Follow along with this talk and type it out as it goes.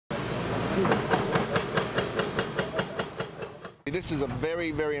This is a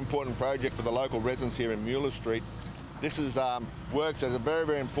very, very important project for the local residents here in Mueller Street. This is works that are very,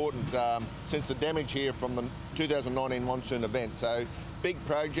 very important since the damage here from the 2019 monsoon event. So, big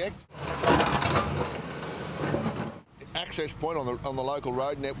project. Access point on the local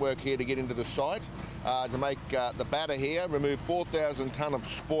road network here to get into the site to make the batter here, remove 4,000 tonne of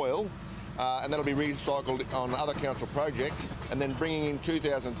spoil, and that'll be recycled on other council projects, and then bringing in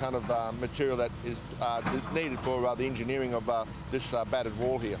 2,000 tonne of material that is needed for the engineering of this battered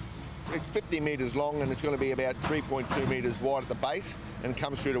wall here. It's 50 metres long and it's going to be about 3.2 metres wide at the base and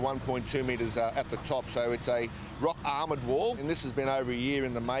comes through to 1.2 metres at the top. So it's a rock armoured wall, and this has been over a year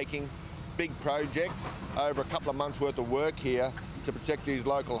in the making. Big project, over a couple of months worth of work here to protect these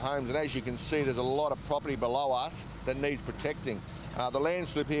local homes, and as you can see there's a lot of property below us that needs protecting. The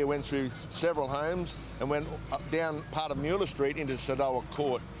landslip here went through several homes and went down part of Mueller Street into Sadowa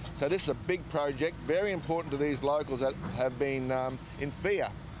Court. So this is a big project, very important to these locals that have been in fear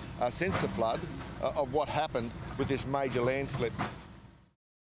since the flood of what happened with this major landslip.